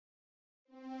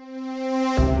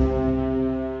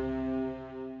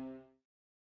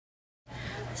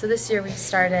So this year we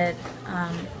started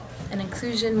an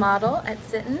inclusion model at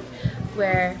Sitton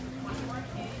where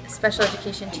special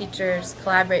education teachers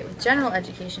collaborate with general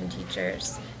education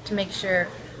teachers to make sure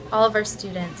all of our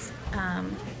students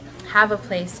have a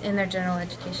place in their general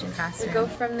education classroom. We go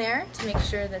from there to make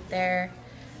sure that their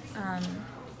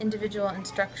individual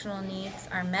instructional needs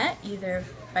are met, either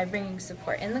by bringing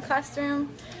support in the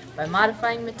classroom, by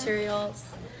modifying materials,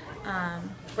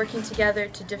 working together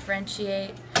to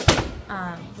differentiate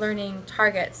learning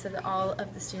targets so that all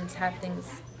of the students have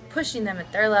things pushing them at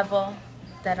their level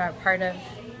that are part of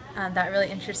that really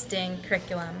interesting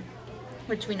curriculum,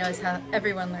 which we know is how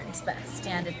everyone learns best.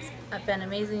 And it's been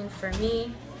amazing for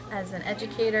me as an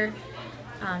educator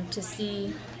to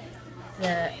see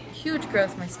the huge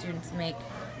growth my students make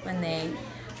when they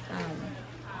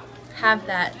have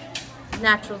that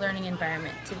natural learning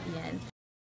environment to be in.